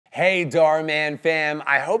Hey, Dhar Mann fam,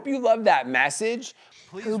 I hope you love that message.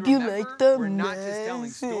 Please hope you like the we're not just telling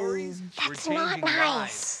stories, That's not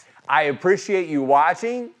nice. I appreciate you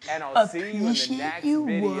watching, and I'll see you in the next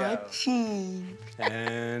video. Watching.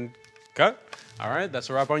 And cut. All right, that's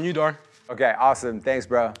a wrap on you, Dhar. Okay, awesome. Thanks,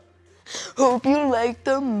 bro. Hope you like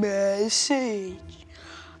the message.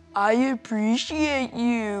 I appreciate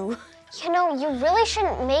you. You know, you really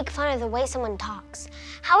shouldn't make fun of the way someone talks.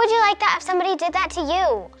 How would you like that if somebody did that to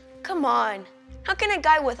you? Come on. How can a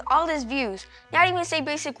guy with all his views not even say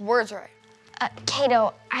basic words right?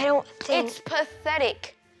 Kato, I don't think... It's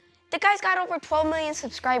pathetic. The guy's got over 12 million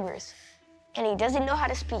subscribers, and he doesn't know how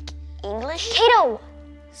to speak English? Kato,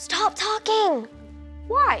 stop talking.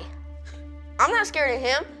 Why? I'm not scared of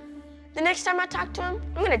him. The next time I talk to him,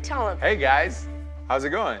 I'm gonna tell him. Hey, guys. How's it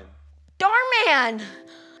going? Dhar Mann!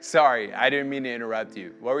 Sorry, I didn't mean to interrupt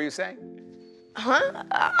you. What were you saying? Huh?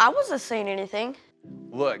 I wasn't saying anything.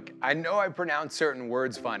 Look, I know I pronounce certain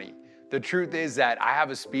words funny. The truth is that I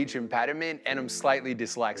have a speech impediment and I'm slightly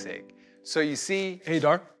dyslexic. So you see... Hey,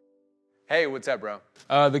 Dhar. Hey, what's up, bro?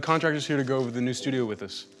 The contractor's here to go over the new studio with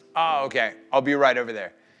us. Oh, okay. I'll be right over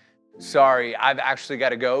there. Sorry, I've actually got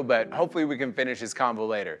to go, but hopefully we can finish this convo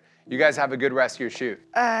later. You guys have a good rest of your shoot.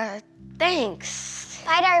 Thanks.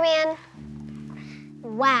 Bye, Dhar Mann.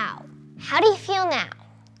 Wow. How do you feel now?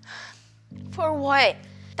 For what?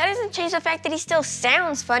 That doesn't change the fact that he still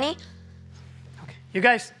sounds funny. Okay, you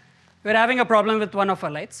guys, we're having a problem with one of our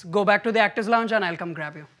lights. Go back to the actors lounge and I'll come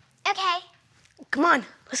grab you. Okay. Come on,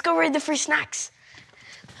 let's go raid the free snacks.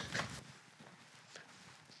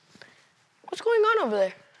 What's going on over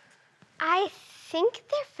there? I think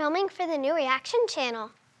they're filming for the new reaction channel.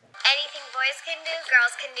 Anything boys can do,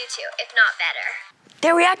 girls can do too, if not better.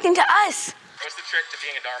 They're reacting to us. What's the trick to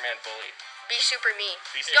being a Dhar Mann bully? Be super mean.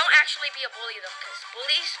 Don't actually be a bully though, because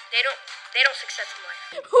bullies, they don't success in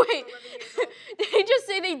life. Wait, did he just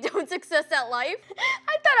say they don't success at life?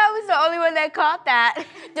 I thought I was the only one that caught that.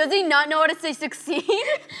 Does he not know how to say succeed?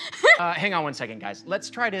 Hang on one second, guys. Let's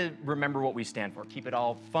try to remember what we stand for. Keep it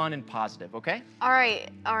all fun and positive, okay? All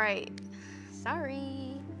right.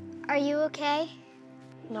 Sorry. Are you okay?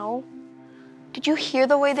 No. Did you hear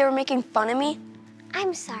the way they were making fun of me?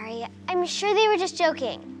 I'm sorry. I'm sure they were just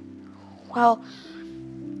joking. Well,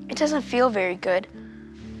 it doesn't feel very good.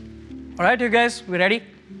 All right, you guys, we ready?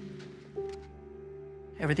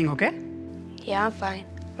 Everything okay? Yeah, I'm fine.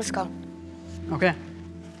 Let's go. Okay.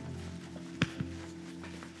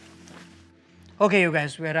 Okay, you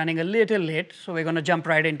guys, we're running a little late, so we're gonna jump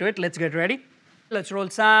right into it. Let's get ready. Let's roll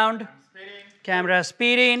sound. Camera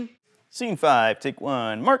speeding. Scene 5, take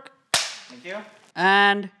 1, mark. Thank you.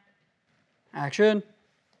 And action.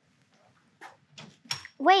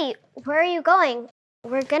 Wait, where are you going?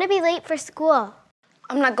 We're gonna be late for school.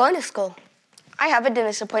 I'm not going to school. I have a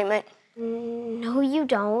dentist appointment. No, you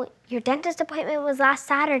don't. Your dentist appointment was last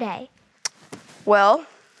Saturday. Well,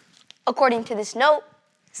 according to this note,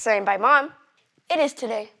 signed by Mom, it is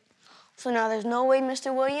today. So now there's no way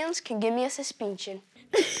Mr. Williams can give me a suspension.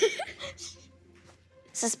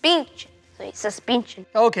 Suspension.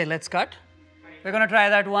 Okay, let's cut. We're gonna try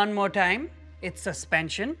that one more time. It's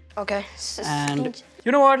suspension. Okay, suspension. And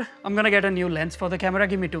you know what? I'm gonna get a new lens for the camera.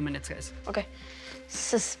 Give me 2 minutes, guys. Okay.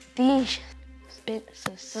 Suspension. Why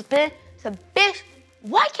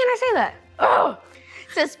can't I say that? Oh,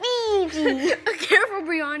 suspension. Careful,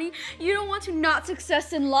 Brianni. You don't want to not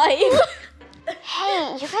success in life.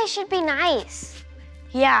 Hey, you guys should be nice.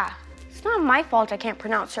 Yeah, it's not my fault I can't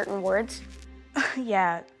pronounce certain words.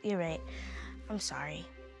 Yeah, you're right. I'm sorry.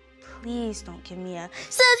 Please don't give me a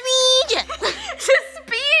suspension.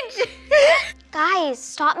 Suspension. Guys,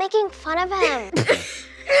 stop making fun of him.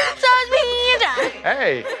 Suspension.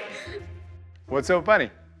 Hey, what's so funny?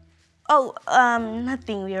 Oh,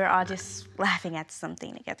 nothing. We were all just laughing at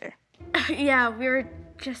something together. Yeah, we were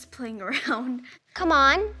just playing around. Come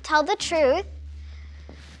on, tell the truth.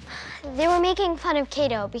 They were making fun of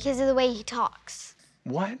Kato because of the way he talks.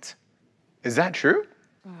 What? Is that true?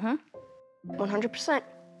 100%.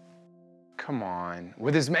 Come on.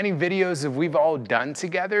 With as many videos as we've all done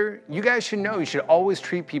together, you guys should know you should always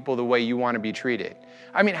treat people the way you want to be treated.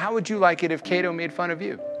 I mean, how would you like it if Kato made fun of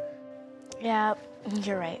you? Yeah,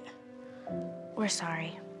 you're right. We're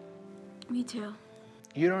sorry. Me too.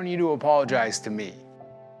 You don't need to apologize to me.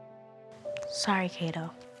 Sorry, Kato.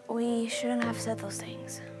 We shouldn't have said those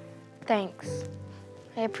things. Thanks.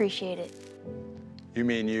 I appreciate it. You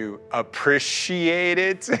mean you appreciate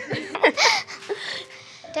it?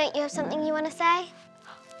 Don't you have something you want to say?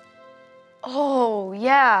 Oh,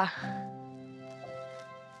 yeah.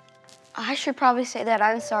 I should probably say that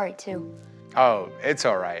I'm sorry too. Oh, it's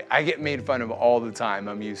all right. I get made fun of all the time.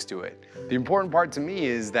 I'm used to it. The important part to me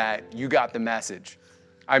is that you got the message.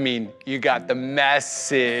 I mean, you got the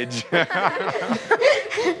message.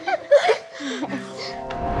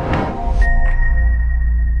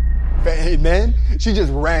 Hey, man, she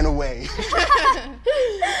just ran away.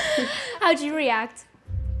 How'd you react?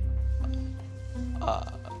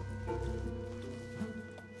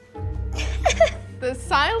 The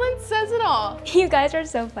silence says it all. You guys are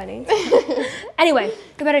so funny. Anyway,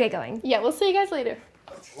 we better get going. Yeah, we'll see you guys later.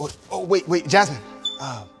 Oh, wait, Jasmine.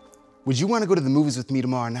 Would you want to go to the movies with me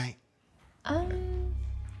tomorrow night?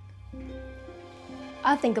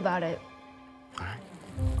 I'll think about it. All right.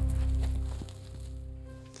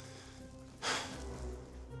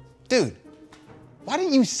 Dude, why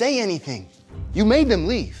didn't you say anything? You made them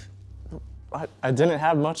leave. I didn't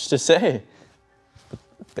have much to say. But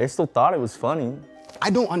they still thought it was funny. I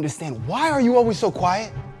don't understand. Why are you always so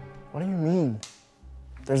quiet? What do you mean?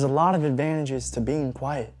 There's a lot of advantages to being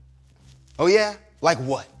quiet. Oh yeah? Like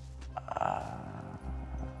what?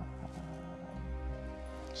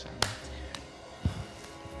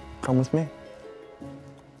 Come with me.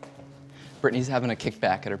 Brittany's having a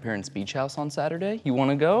kickback at her parents' beach house on Saturday. You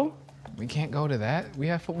wanna go? We can't go to that. We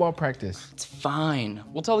have football practice. It's fine.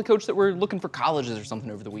 We'll tell the coach that we're looking for colleges or something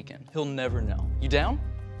over the weekend. He'll never know. You down?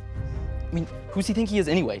 I mean, who's he think he is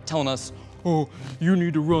anyway, telling us, oh, you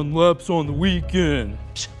need to run laps on the weekend.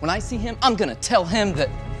 Psh, when I see him, I'm gonna tell him that,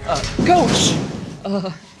 Coach,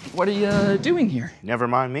 what are you doing here? Never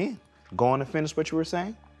mind me. Go on and finish what you were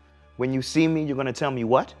saying. When you see me, you're gonna tell me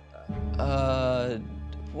what?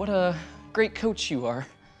 What a great coach you are.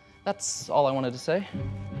 That's all I wanted to say.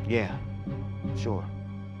 Yeah, sure.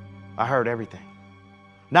 I heard everything.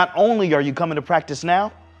 Not only are you coming to practice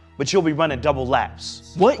now, but you'll be running double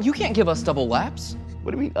laps. What? You can't give us double laps.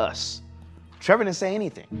 What do you mean, us? Trevor didn't say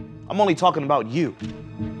anything. I'm only talking about you.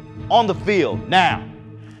 On the field, now.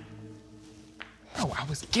 No, I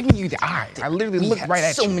was giving you the eye. I literally looked right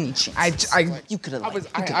at you. So many chances. You could have. I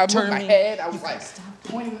moved my head. I was like,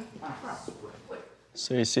 pointing.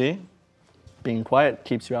 So you see, being quiet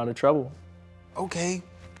keeps you out of trouble. Okay,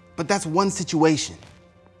 but that's one situation.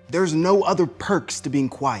 There's no other perks to being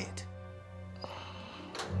quiet.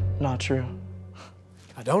 Not true.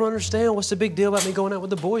 I don't understand. What's the big deal about me going out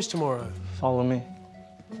with the boys tomorrow? Follow me.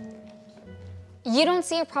 You don't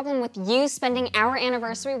see a problem with you spending our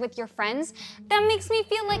anniversary with your friends? That makes me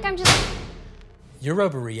feel like I'm just... You're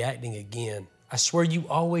overreacting again. I swear you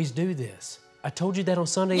always do this. I told you that on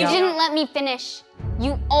Sunday. You didn't let me finish.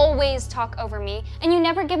 You always talk over me, and you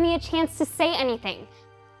never give me a chance to say anything.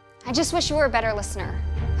 I just wish you were a better listener.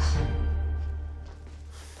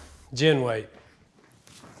 Jen, wait.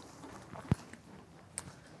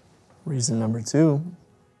 Reason number 2,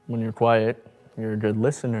 when you're quiet, you're a good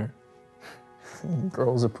listener.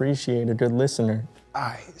 Girls appreciate a good listener. All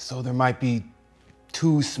right, so there might be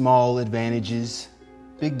 2 small advantages.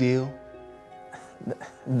 Big deal.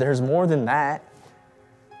 There's more than that.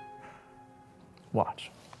 Watch.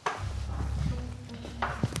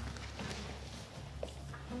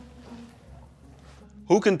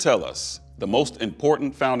 Who can tell us the most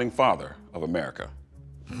important founding father of America?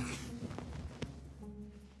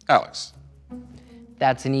 Alex.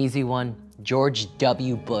 That's an easy one. George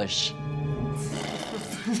W. Bush.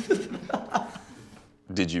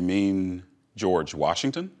 Did you mean George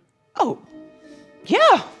Washington? Oh,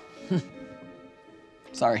 yeah.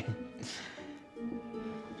 Sorry.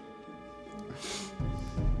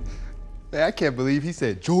 Man, I can't believe he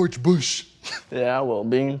said George Bush. Yeah, well,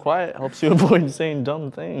 being quiet helps you avoid saying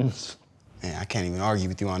dumb things. Man, I can't even argue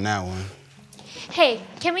with you on that one. Hey,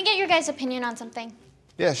 can we get your guys' opinion on something?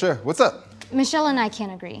 Yeah, sure. What's up? Michelle and I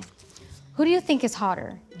can't agree. Who do you think is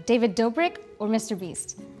hotter, David Dobrik or Mr.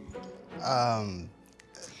 Beast?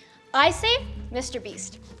 I say Mr.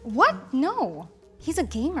 Beast. What? No. He's a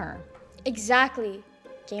gamer. Exactly.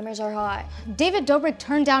 Gamers are hot. David Dobrik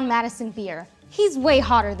turned down Madison Beer. He's way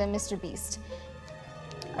hotter than Mr. Beast.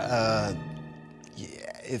 Yeah,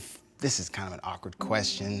 if this is kind of an awkward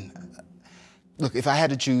question. Look, if I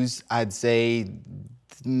had to choose, I'd say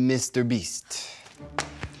Mr. Beast.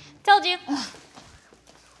 Told you.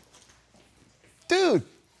 Dude,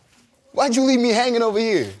 why'd you leave me hanging over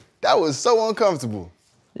here? That was so uncomfortable.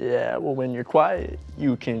 Yeah, well, when you're quiet,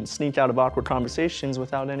 you can sneak out of awkward conversations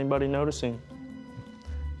without anybody noticing.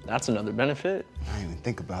 That's another benefit. I didn't even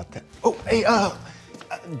think about that. Oh, hey,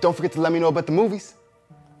 don't forget to let me know about the movies.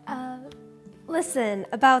 Listen,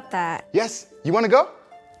 about that. Yes? You want to go?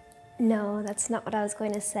 No, that's not what I was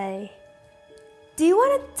going to say. Do you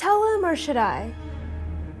want to tell him or should I?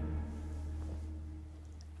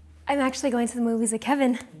 I'm actually going to the movies with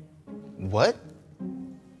Kevin. What?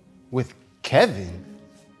 With Kevin?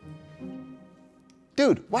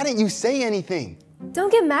 Dude, why didn't you say anything?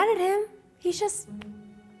 Don't get mad at him. He's just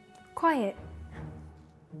quiet.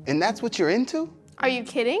 And that's what you're into? Are you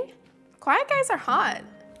kidding? Quiet guys are hot.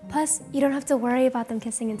 Plus, you don't have to worry about them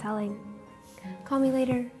kissing and telling. Call me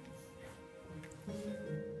later.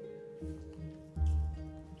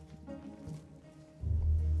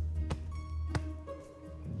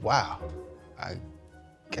 Wow. I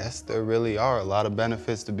guess there really are a lot of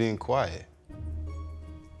benefits to being quiet.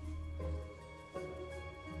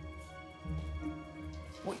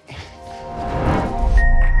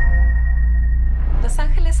 Los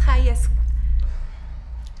Angeles High School.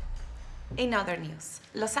 In other news,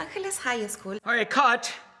 Los Angeles High School. All right,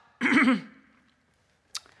 cut.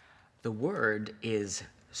 The word is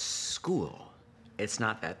school. It's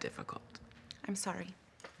not that difficult. I'm sorry.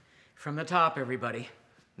 From the top, everybody.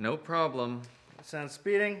 No problem. Sound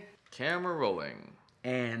speeding. Camera rolling.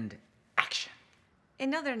 And action.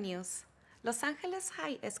 In other news, Los Angeles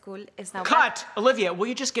High School is now. Cut! Olivia, will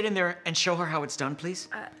you just get in there and show her how it's done, please?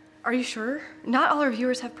 Are you sure? Not all our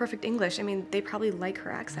viewers have perfect English. I mean, they probably like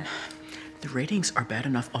her accent. The ratings are bad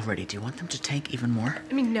enough already. Do you want them to tank even more?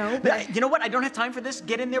 I mean, no, but... You know what? I don't have time for this.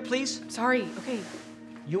 Get in there, please. Sorry, okay.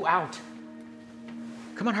 You out.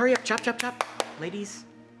 Come on, hurry up. Chop, chop, chop. Ladies,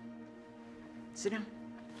 sit down.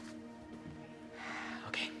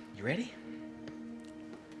 Okay, you ready?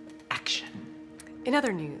 Action. In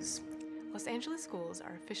other news, Los Angeles schools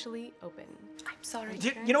are officially open. I'm sorry.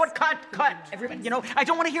 You know what? Cut. Everybody, I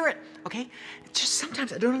don't want to hear it, okay? Just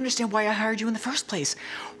sometimes I don't understand why I hired you in the first place.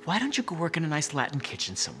 Why don't you go work in a nice Latin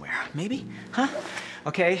kitchen somewhere? Maybe? Huh?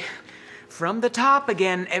 Okay. From the top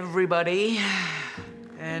again, everybody.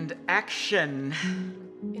 And action.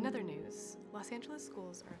 In other news, Los Angeles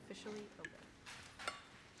schools are officially open.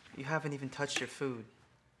 You haven't even touched your food.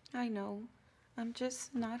 I know. I'm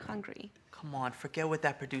just not hungry. Come on, forget what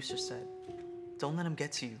that producer said. Don't let him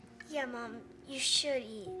get to you. Yeah, Mom, you should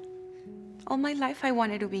eat. All my life I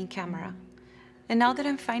wanted to be in camera. And now that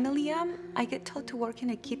I'm finally I get told to work in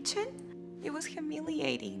a kitchen? It was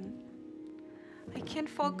humiliating. I can't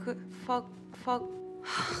focus.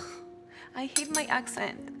 I hate my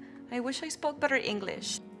accent. I wish I spoke better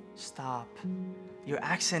English. Stop. Your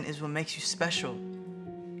accent is what makes you special.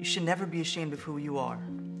 You should never be ashamed of who you are.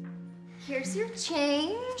 Here's your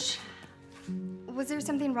change. Was there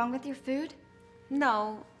something wrong with your food?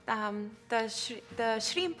 No, the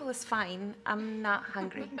shrimp was fine. I'm not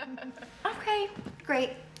hungry. Okay,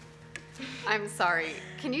 great. I'm sorry.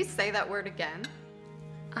 Can you say that word again?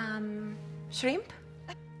 Shrimp?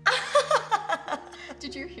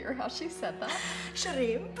 Did you hear how she said that?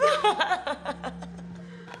 Shrimp.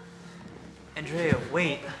 Andrea,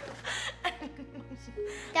 wait.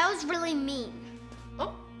 That was really mean.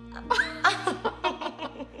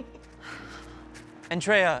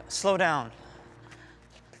 Andrea, slow down.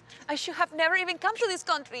 I should have never even come to this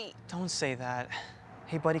country. Don't say that.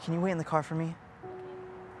 Hey, buddy, can you wait in the car for me?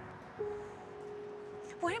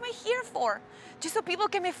 What am I here for? Just so people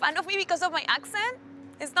can make fun of me because of my accent?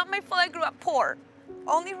 It's not my fault I grew up poor.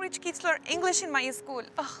 Only rich kids learn English in my school.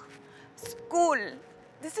 Ugh, school.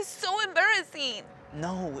 This is so embarrassing.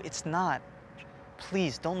 No, it's not.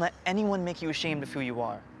 Please, don't let anyone make you ashamed of who you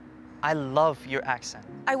are. I love your accent.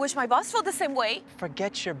 I wish my boss felt the same way.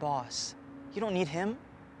 Forget your boss. You don't need him.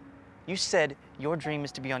 You said your dream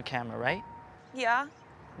is to be on camera, right? Yeah.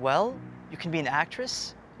 Well, you can be an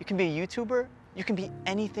actress, you can be a YouTuber, you can be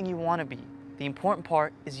anything you want to be. The important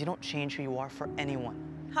part is you don't change who you are for anyone.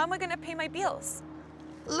 How am I gonna pay my bills?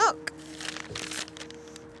 Look.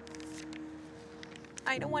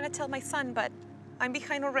 I don't want to tell my son, but I'm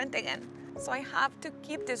behind on rent again. So I have to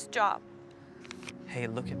keep this job. Hey,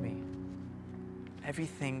 look at me.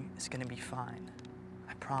 Everything is gonna be fine.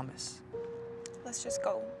 I promise. Let's just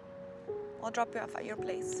go. I'll drop you off at your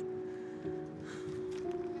place.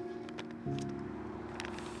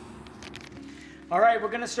 All right, we're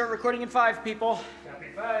gonna start recording in 5, people. Copy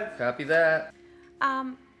 5. Copy that.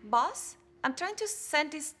 Boss, I'm trying to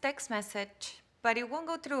send this text message, but it won't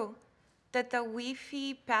go through. Did the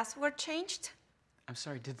Wi-Fi password changed? I'm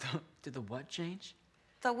sorry, did the what change?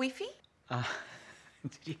 The Wi-Fi?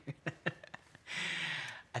 Did you?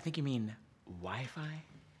 I think you mean Wi-Fi?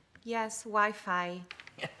 Yes, Wi-Fi.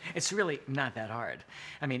 It's really not that hard.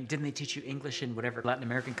 I mean, didn't they teach you English in whatever Latin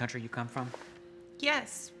American country you come from?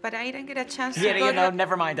 Yes, but I didn't get a chance to Yeah, go no,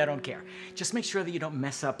 never mind, I don't care. Just make sure that you don't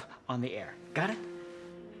mess up on the air. Got it?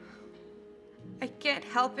 I can't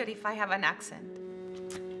help it if I have an accent.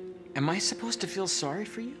 Am I supposed to feel sorry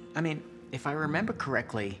for you? I mean, if I remember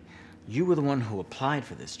correctly, you were the one who applied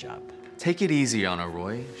for this job. Take it easy on her,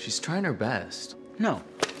 Roy. She's trying her best. No.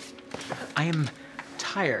 I am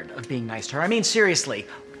tired of being nice to her. I mean, seriously,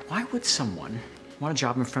 why would someone want a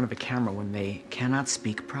job in front of a camera when they cannot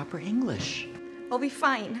speak proper English? I'll be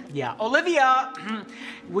fine. Yeah, Olivia,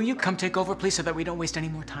 will you come take over, please, so that we don't waste any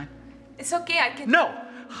more time? It's okay, I can... No!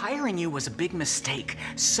 Hiring you was a big mistake.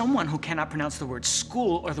 Someone who cannot pronounce the word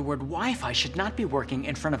school or the word Wi-Fi should not be working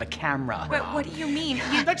in front of a camera. But what do you mean?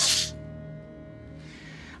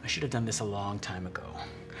 I should have done this a long time ago.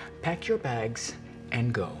 Pack your bags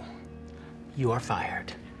and go. You are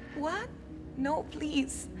fired. What? No,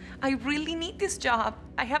 please. I really need this job.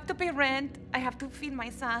 I have to pay rent. I have to feed my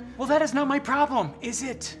son. Well, that is not my problem, is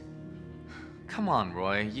it? Come on,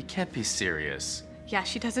 Roy. You can't be serious. Yeah,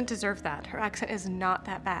 she doesn't deserve that. Her accent is not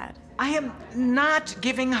that bad. I am not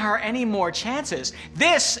giving her any more chances.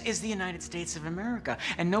 This is the United States of America,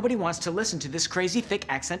 and nobody wants to listen to this crazy thick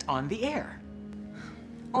accent on the air.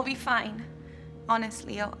 I'll be fine.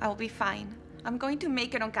 Honestly, I'll be fine. I'm going to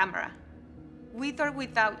make it on camera. With or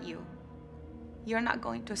without you. You're not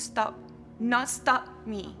going to stop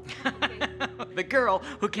me. The girl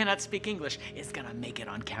who cannot speak English is gonna make it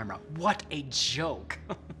on camera. What a joke.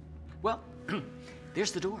 Well,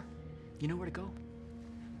 there's the door. You know where to go.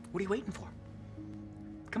 What are you waiting for?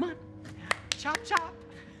 Come on. Chop, chop.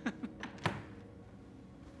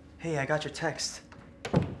 Hey, I got your text.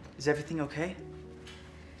 Is everything okay?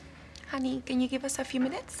 Honey, can you give us a few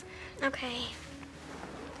minutes? Okay.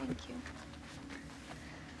 Thank you.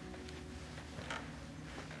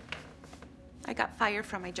 I got fired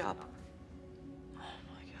from my job.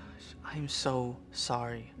 I'm so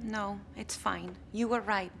sorry. No, it's fine. You were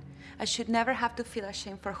right. I should never have to feel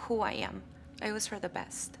ashamed for who I am. It was for the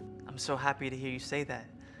best. I'm so happy to hear you say that.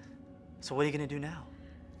 So what are you gonna do now?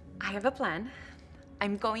 I have a plan.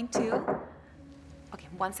 I'm going to... Okay,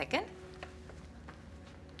 1 second.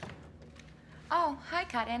 Oh, hi,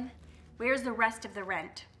 Karen. Where's the rest of the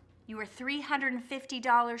rent? You were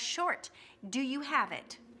 $350 short. Do you have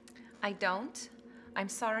it? I don't. I'm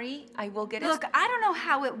sorry. I will get it. Look, I don't know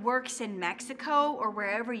how it works in Mexico or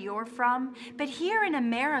wherever you're from, but here in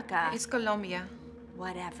America... It's Colombia.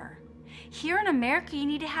 Whatever. Here in America, you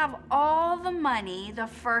need to have all the money the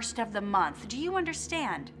first of the month. Do you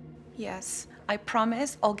understand? Yes. I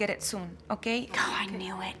promise I'll get it soon, okay? Oh, I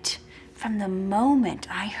knew it. From the moment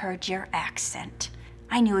I heard your accent,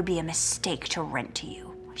 I knew it would be a mistake to rent to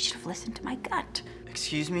you. I should have listened to my gut.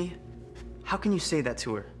 Excuse me? How can you say that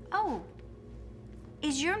to her? Oh,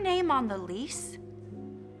 is your name on the lease?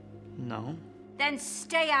 No. Then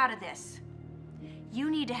stay out of this.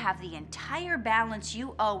 You need to have the entire balance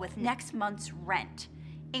you owe with next month's rent,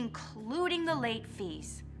 including the late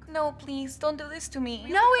fees. No, please, don't do this to me.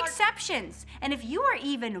 No exceptions. And if you are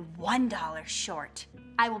even $1 short,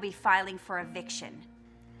 I will be filing for eviction.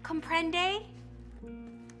 Comprende?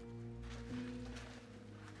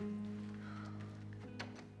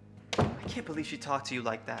 I can't believe she talked to you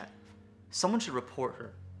like that. Someone should report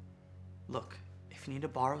her. Look, if you need to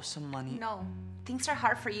borrow some money... No, things are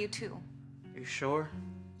hard for you too. Are you sure?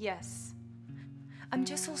 Yes. I'm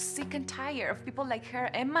just so sick and tired of people like her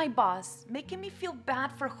and my boss making me feel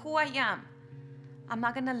bad for who I am. I'm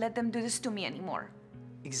not gonna let them do this to me anymore.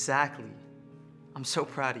 Exactly. I'm so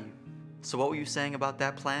proud of you. So what were you saying about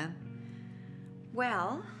that plan?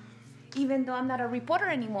 Well, even though I'm not a reporter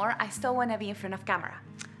anymore, I still want to be in front of camera.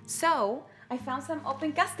 So I found some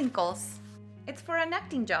open casting calls. It's for an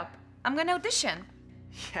acting job. I'm gonna audition.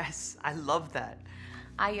 Yes, I love that.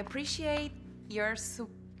 I appreciate your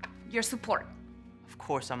support. Of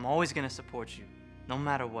course, I'm always gonna support you, no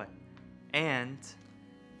matter what. And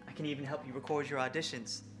I can even help you record your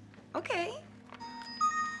auditions. Okay.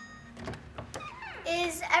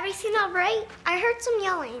 Is everything all right? I heard some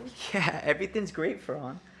yelling. Yeah, everything's great,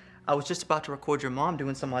 Farhan. I was just about to record your mom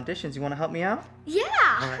doing some auditions. You want to help me out? Yeah.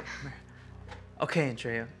 All right, come here. Okay,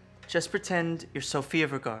 Andrea, just pretend you're Sofia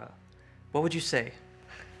Vergara. What would you say?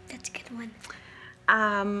 That's a good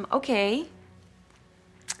one. Okay.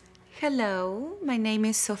 Hello, my name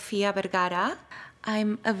is Sofia Vergara.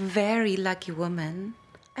 I'm a very lucky woman.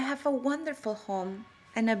 I have a wonderful home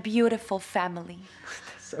and a beautiful family.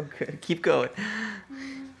 So good. Keep going.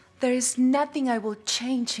 There is nothing I will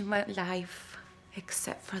change in my life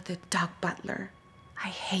except for the dog butler. I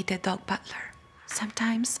hate the dog butler.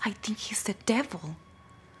 Sometimes I think he's the devil.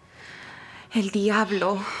 El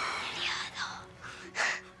diablo.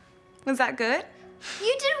 Was that good?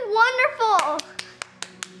 You did wonderful.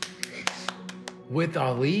 With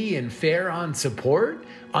Ali and Farhan support,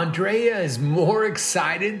 Andrea is more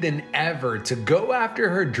excited than ever to go after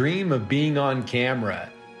her dream of being on camera.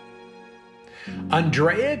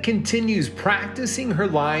 Andrea continues practicing her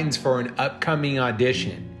lines for an upcoming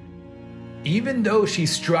audition. Even though she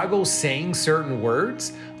struggles saying certain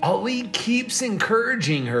words, Ali keeps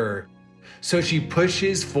encouraging her, so she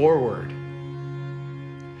pushes forward.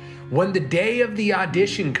 When the day of the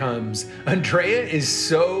audition comes, Andrea is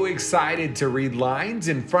so excited to read lines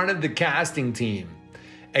in front of the casting team.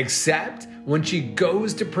 Except when she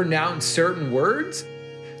goes to pronounce certain words,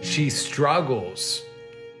 she struggles.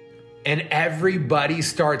 And everybody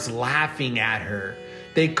starts laughing at her.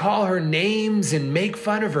 They call her names and make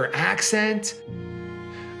fun of her accent.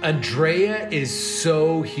 Andrea is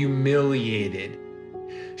so humiliated.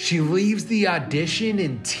 She leaves the audition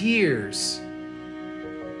in tears.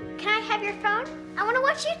 Can I have your phone? I want to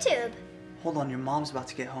watch YouTube. Hold on, your mom's about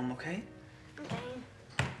to get home, okay? Okay.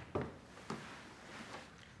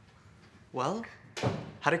 Well,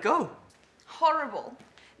 how'd it go? Horrible.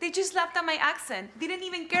 They just laughed at my accent. Didn't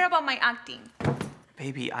even care about my acting.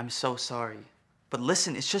 Baby, I'm so sorry. But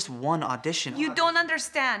listen, it's just one audition. You don't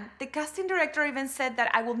understand. The casting director even said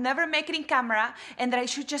that I will never make it in camera and that I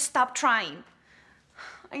should just stop trying.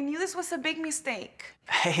 I knew this was a big mistake.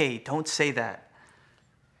 Hey, don't say that.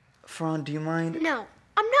 Farhan, do you mind? No,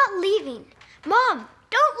 I'm not leaving. Mom,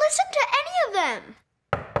 don't listen to any of them.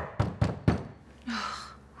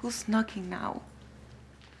 Who's knocking now?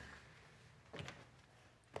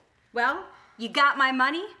 Well, you got my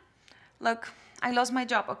money? Look, I lost my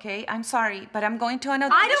job, okay? I'm sorry, but I'm going to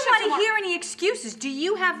another I don't want to hear any excuses. Do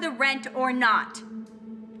you have the rent or not?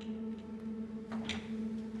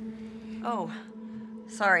 Oh,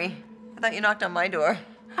 sorry. I thought you knocked on my door.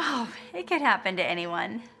 Oh, it could happen to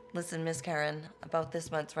anyone. Listen, Miss Karen, about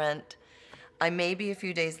this month's rent. I may be a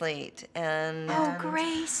few days late, and... Oh,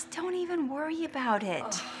 Grace, don't even worry about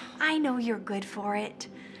it. I know you're good for it.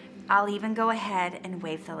 I'll even go ahead and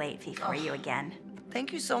waive the late fee for you again.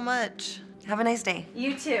 Thank you so much. Have a nice day.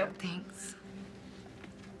 You too. Thanks.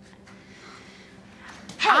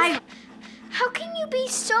 Hey, how can you be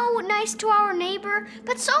so nice to our neighbor,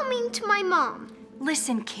 but so mean to my mom?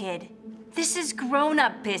 Listen, kid, this is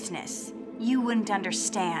grown-up business. You wouldn't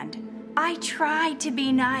understand. I tried to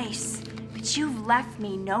be nice, but you've left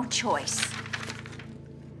me no choice.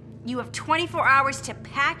 You have 24 hours to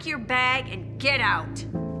pack your bag and get out.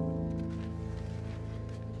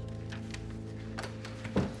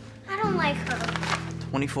 I don't like her.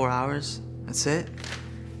 24 hours? That's it?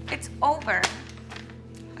 It's over.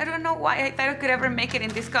 I don't know why I thought I could ever make it in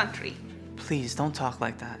this country. Please, don't talk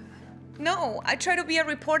like that. No, I tried to be a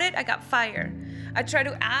reporter, I got fired. I tried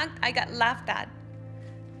to act, I got laughed at.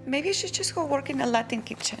 Maybe I should just go work in a Latin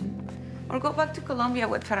kitchen. Or go back to Colombia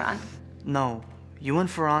with Ferran. No, you and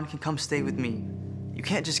Farhan can come stay with me. You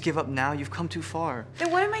can't just give up now, you've come too far.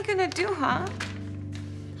 Then what am I gonna do, huh?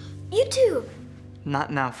 YouTube.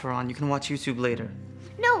 Not now, Farhan, you can watch YouTube later.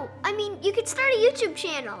 No, I mean, you could start a YouTube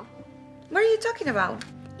channel. What are you talking about?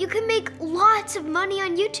 You can make lots of money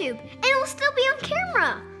on YouTube, and it'll still be on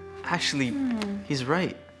camera. Actually, he's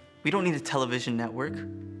right. We don't need a television network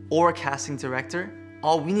or a casting director.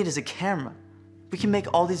 All we need is a camera. We can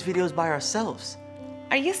make all these videos by ourselves.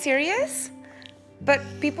 Are you serious? But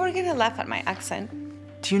people are gonna laugh at my accent.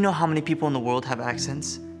 Do you know how many people in the world have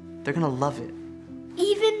accents? They're gonna love it.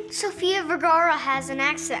 Even Sofia Vergara has an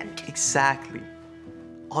accent. Exactly.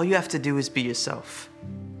 All you have to do is be yourself.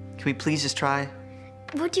 Can we please just try?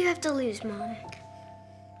 What do you have to lose, Mom?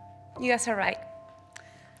 You guys are right.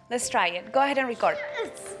 Let's try it. Go ahead and record.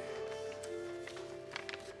 Yes.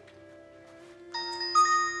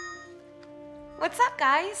 What's up,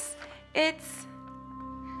 guys? It's...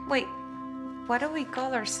 Wait, what do we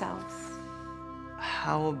call ourselves?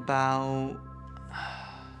 How about...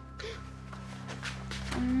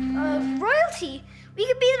 Royalty. We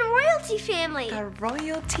could be the royalty family. The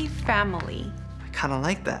royalty family. I kind of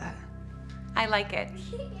like that. I like it.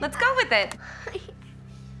 Let's go with it.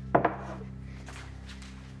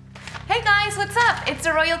 Hey guys, what's up? It's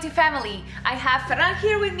the royalty family. I have Ferran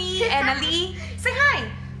here with me and Ali. Say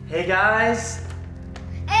hi. Hey guys.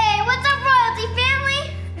 Hey, what's up, royalty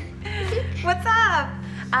family? What's up?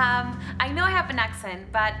 I know I have an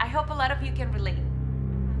accent, but I hope a lot of you can relate.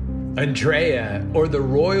 Andrea, or the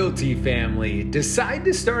royalty family, decide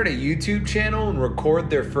to start a YouTube channel and record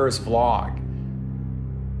their first vlog.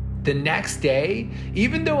 The next day,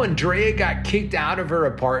 even though Andrea got kicked out of her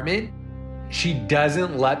apartment, she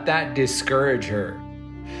doesn't let that discourage her.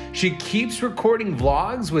 She keeps recording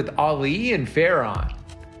vlogs with Ali and Farhan.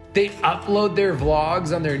 They upload their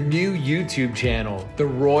vlogs on their new YouTube channel, The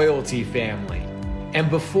Royalty Family. And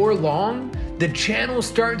before long, the channel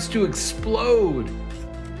starts to explode.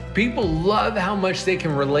 People love how much they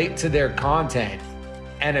can relate to their content.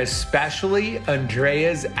 and especially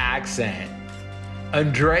Andrea's accent.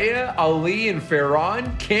 Andrea, Ali, and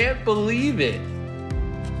Ferran can't believe it.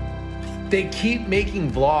 They keep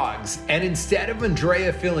making vlogs, and instead of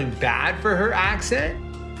Andrea feeling bad for her accent,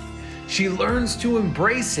 she learns to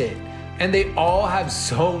embrace it, and they all have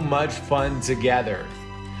so much fun together.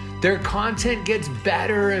 Their content gets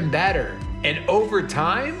better and better, and over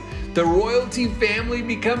time, the Royalty family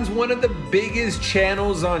becomes one of the biggest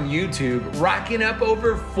channels on YouTube, racking up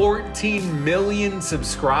over 14 million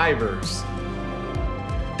subscribers.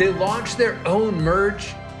 They launch their own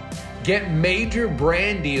merch, get major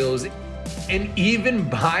brand deals, and even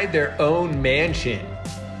buy their own mansion.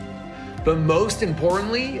 But most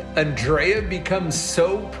importantly, Andrea becomes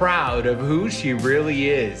so proud of who she really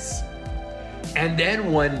is. And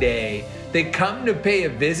then one day, they come to pay a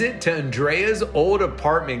visit to Andrea's old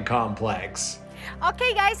apartment complex.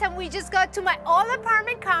 Okay, guys, and we just got to my old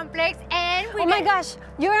apartment complex, and we— Oh my gosh,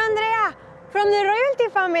 you're Andrea from the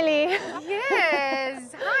Royalty family.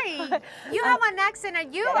 Yes, hi. You have an accent, are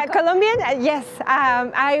you? Colombian? Yes,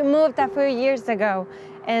 I moved a few years ago,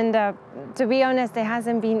 and to be honest, it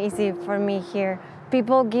hasn't been easy for me here.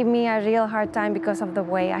 People give me a real hard time because of the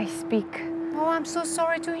way I speak. Oh, I'm so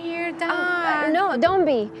sorry to hear that. No, don't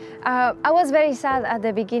be. I was very sad at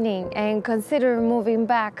the beginning and considered moving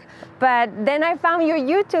back. But then I found your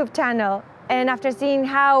YouTube channel. And after seeing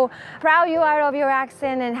how proud you are of your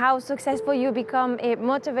accent and how successful you become, it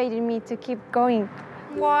motivated me to keep going.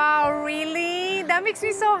 Wow, really? That makes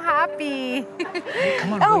me so happy. Hey,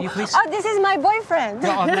 come on, will you please? Oh, this is my boyfriend.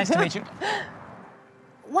 Oh, nice to meet you.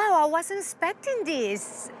 Wow, I wasn't expecting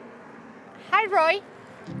this. Hi, Roy.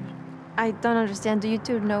 I don't understand. Do you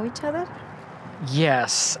two know each other?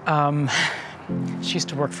 Yes. She used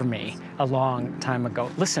to work for me a long time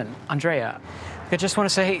ago. Listen, Andrea, I just want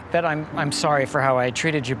to say that I'm sorry for how I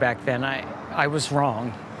treated you back then. I was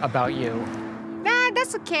wrong about you. Nah,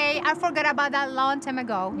 that's okay. I forgot about that a long time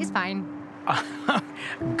ago. It's fine.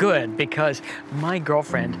 Good, because my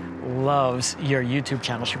girlfriend loves your YouTube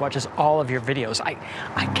channel. She watches all of your videos.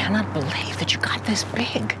 I cannot believe that you got this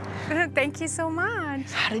big. Thank you so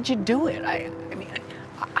much. How did you do it? I mean,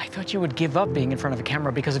 I thought you would give up being in front of a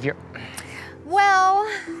camera because of your... Well,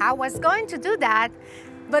 I was going to do that,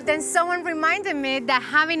 but then someone reminded me that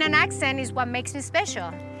having an accent is what makes me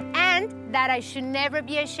special, and that I should never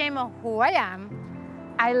be ashamed of who I am.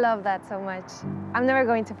 I love that so much. I'm never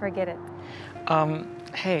going to forget it.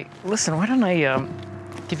 Hey, listen, why don't I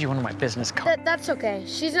give you one of my business cards? That's okay.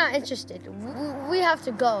 She's not interested. We have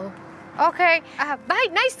to go. Okay, bye.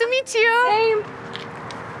 Nice to meet you. Same.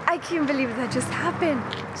 I can't believe that just happened.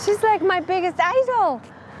 She's like my biggest idol.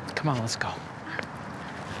 Come on, let's go.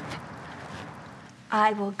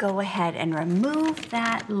 I will go ahead and remove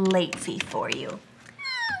that late fee for you.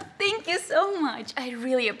 Thank you so much. I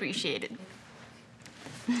really appreciate it.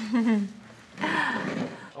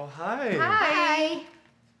 Oh, hi. Hi.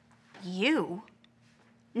 You?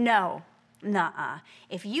 No. Nuh-uh.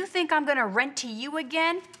 If you think I'm gonna rent to you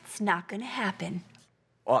again, it's not gonna happen.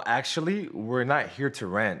 Well, actually, we're not here to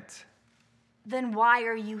rent. Then why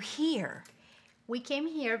are you here? We came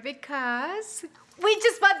here because we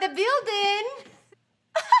just bought the building.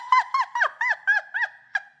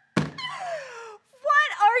 What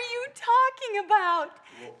are you talking about?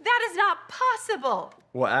 That is not possible.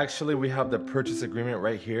 Well, actually, we have the purchase agreement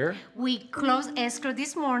right here. We closed escrow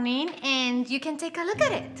this morning, and you can take a look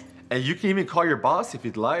at it. And you can even call your boss if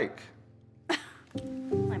you'd like.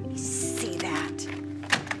 Let me see that.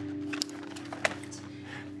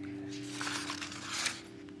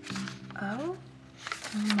 Oh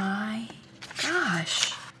my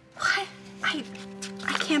gosh. What? I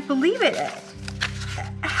can't believe it.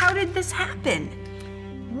 How did this happen?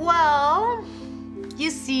 Well, you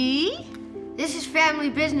see? This is family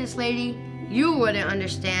business, lady. You wouldn't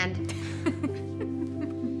understand.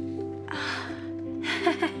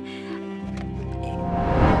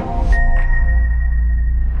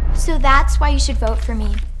 So that's why you should vote for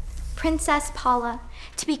me, Princess Paula,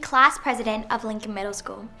 to be class president of Lincoln Middle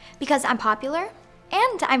School, because I'm popular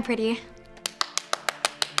and I'm pretty.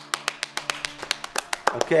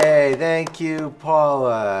 Okay, thank you,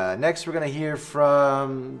 Paula. Next, we're gonna hear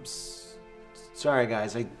from... Sorry,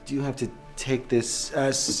 guys, I do have to take this.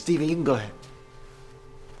 Steven, you can go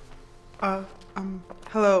ahead.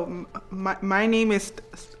 Hello, my name is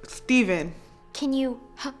Steven. Can you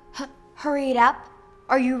hurry it up?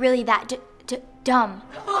 Are you really that dumb?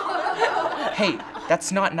 Hey,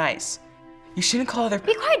 that's not nice. You shouldn't call other...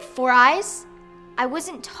 Be quiet, Four Eyes. I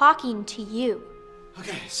wasn't talking to you.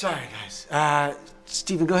 Okay, sorry, guys.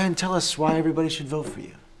 Steven, go ahead and tell us why everybody should vote for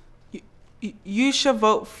you. You should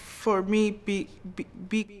vote for me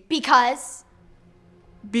Because?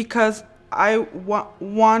 Because I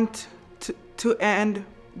want to end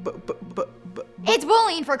It's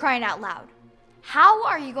bullying, for crying out loud. How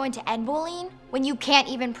are you going to end bullying when you can't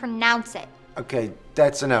even pronounce it? Okay,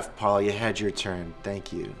 that's enough, Paul. You had your turn.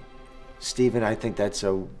 Thank you. Stephen, I think that's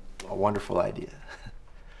a wonderful idea.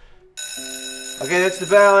 Okay, that's the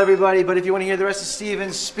bell, everybody. But if you want to hear the rest of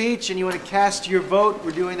Stephen's speech and you want to cast your vote,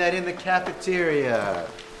 we're doing that in the cafeteria.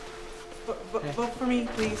 Vote for me,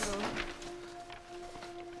 please.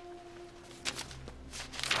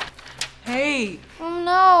 Hey! Oh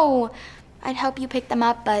no! I'd help you pick them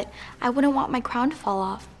up, but I wouldn't want my crown to fall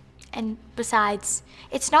off. And besides,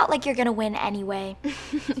 it's not like you're gonna win anyway.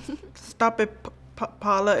 Stop it,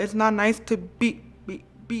 Paula. It's not nice to beat.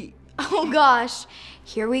 Oh gosh,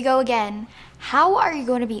 here we go again. How are you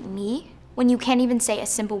going to beat me when you can't even say a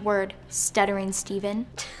simple word, Stuttering Stephen?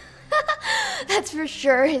 That's for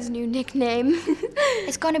sure his new nickname.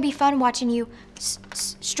 It's going to be fun watching you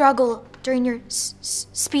struggle during your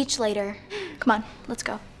speech later. Come on, let's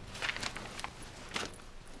go.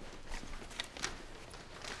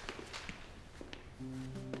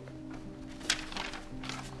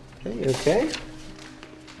 Hey, okay?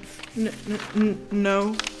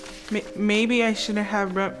 No. Maybe I shouldn't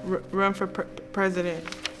have run for president.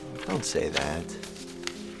 Don't say that.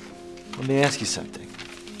 Let me ask you something.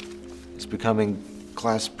 Is becoming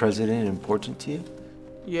class president important to you?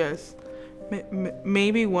 Yes.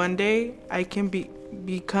 Maybe one day I can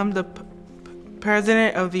become the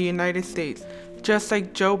president of the United States, just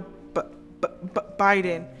like Joe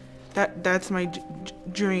Biden. That's my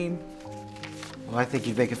dream. Well, I think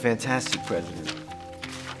you'd make a fantastic president.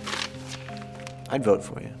 I'd vote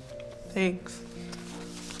for you. Thanks.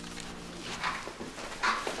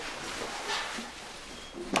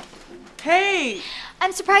 Hey!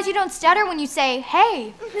 I'm surprised you don't stutter when you say,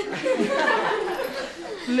 hey.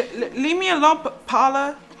 Leave me alone,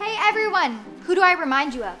 Paula. Hey, everyone. Who do I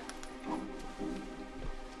remind you of?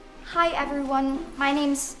 Hi, everyone. My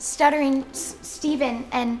name's Stuttering Stephen,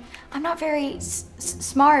 and I'm not very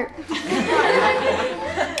smart.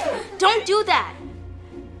 Don't do that.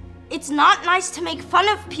 It's not nice to make fun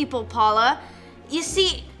of people, Paula. You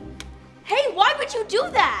see, hey, why would you do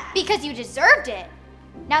that? Because you deserved it.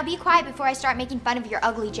 Now be quiet before I start making fun of your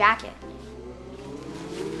ugly jacket.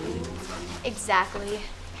 Exactly.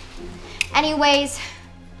 Anyways,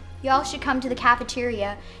 y'all should come to the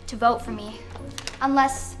cafeteria to vote for me.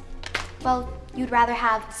 Unless, well, you'd rather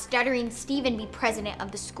have Stuttering Stephen be president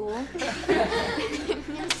of the school.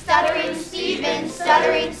 Stuttering Stephen,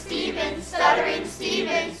 Stuttering Stephen, Stuttering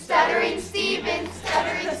Stephen, Stuttering Stephen,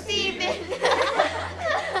 Stuttering Stephen.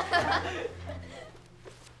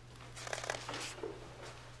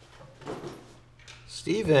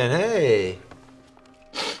 Stephen, hey.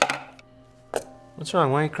 What's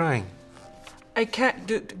wrong? Why are you crying? I can't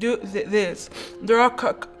do this. They're all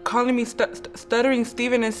calling me Stuttering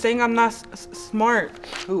Stephen and saying I'm not smart.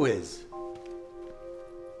 Who is?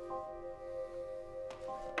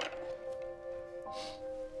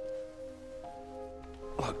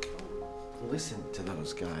 Look, listen to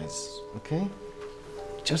those guys, okay?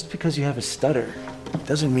 Just because you have a stutter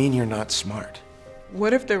doesn't mean you're not smart.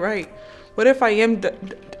 What if they're right? What if I am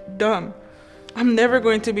dumb? I'm never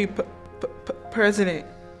going to be president.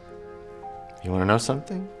 You want to know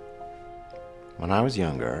something? When I was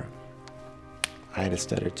younger, I had a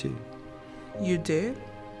stutter too. You did?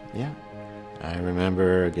 Yeah. I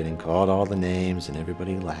remember getting called all the names and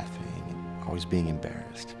everybody laughing and always being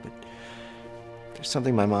embarrassed. But there's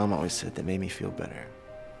something my mom always said that made me feel better.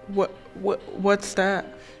 What's that?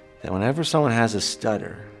 That whenever someone has a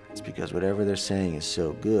stutter, it's because whatever they're saying is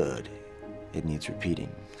so good, it needs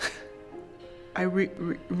repeating. I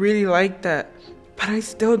really like that, but I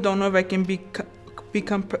still don't know if I can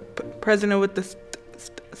become president with the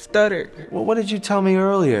stutter. Well, what did you tell me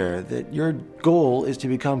earlier? That your goal is to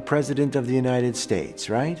become president of the United States,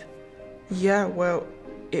 right? Yeah, well,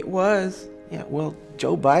 it was. Yeah, well,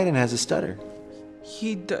 Joe Biden has a stutter.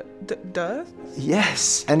 He does?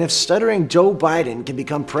 Yes. And if stuttering Joe Biden can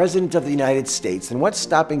become president of the United States, then what's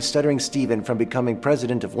stopping stuttering Stephen from becoming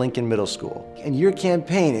president of Lincoln Middle School? And your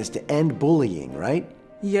campaign is to end bullying, right?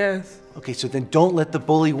 Yes. Okay, so then don't let the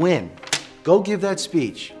bully win. Go give that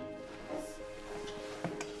speech.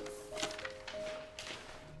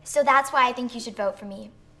 So that's why I think you should vote for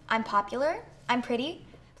me. I'm popular, I'm pretty,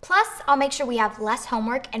 plus I'll make sure we have less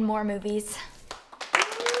homework and more movies.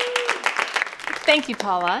 Thank you,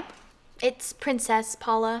 Paula. It's Princess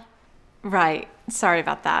Paula. Right. Sorry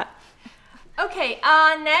about that. Okay,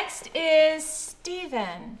 next is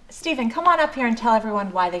Stephen. Stephen, come on up here and tell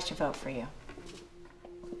everyone why they should vote for you.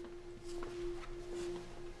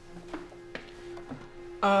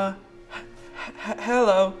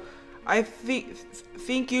 Hello. I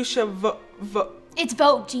think you should vote. It's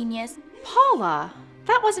vote, genius. Paula,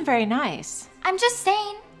 that wasn't very nice. I'm just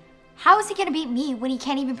saying, how is he gonna beat me when he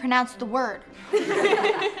can't even pronounce the word?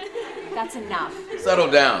 That's enough.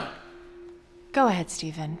 Settle down. Go ahead,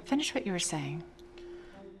 Stephen. Finish what you were saying.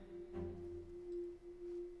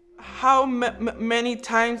 How many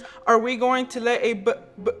times are we going to let a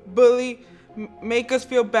bully make us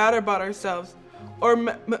feel bad about ourselves? Or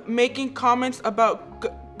making comments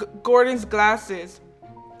about Gordon's glasses?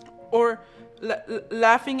 Or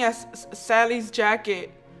laughing at Sally's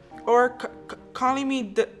jacket? Or calling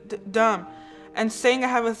me dumb and saying I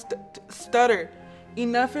have a stutter?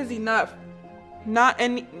 Enough is enough. Not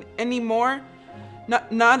anymore.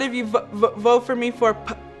 Not if you vote for me for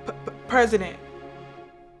president.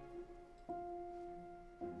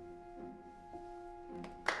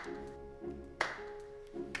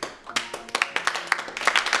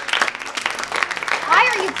 Why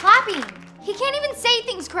are you clapping? He can't even say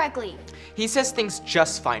things correctly. He says things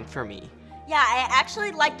just fine for me. Yeah, I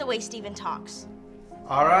actually like the way Steven talks.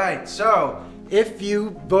 All right, so if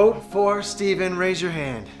you vote for Steven, raise your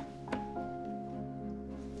hand.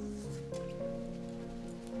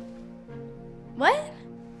 What?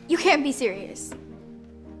 You can't be serious.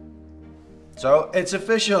 So it's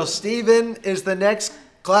official. Steven is the next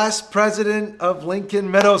class president of Lincoln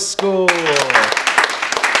Middle School.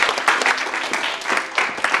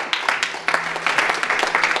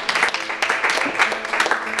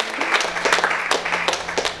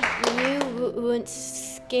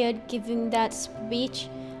 Scared giving that speech.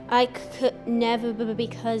 I could never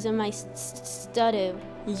because of my stutter.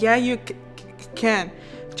 Yeah, you can.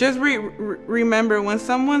 Just remember, when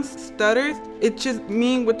someone stutters, it just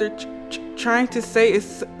means what they're trying to say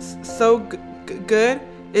is so good,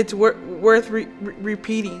 it's worth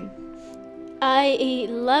repeating. I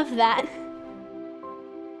love that.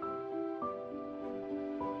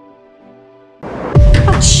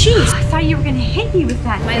 Jeez, I thought you were gonna hit me with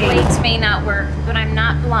that My thing. legs may not work, but I'm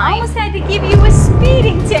not blind. Almost had to give you a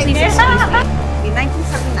speeding ticket. Please excuse me.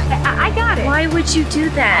 1979. I got it. Why would you do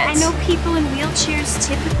that? I know people in wheelchairs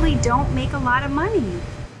typically don't make a lot of money.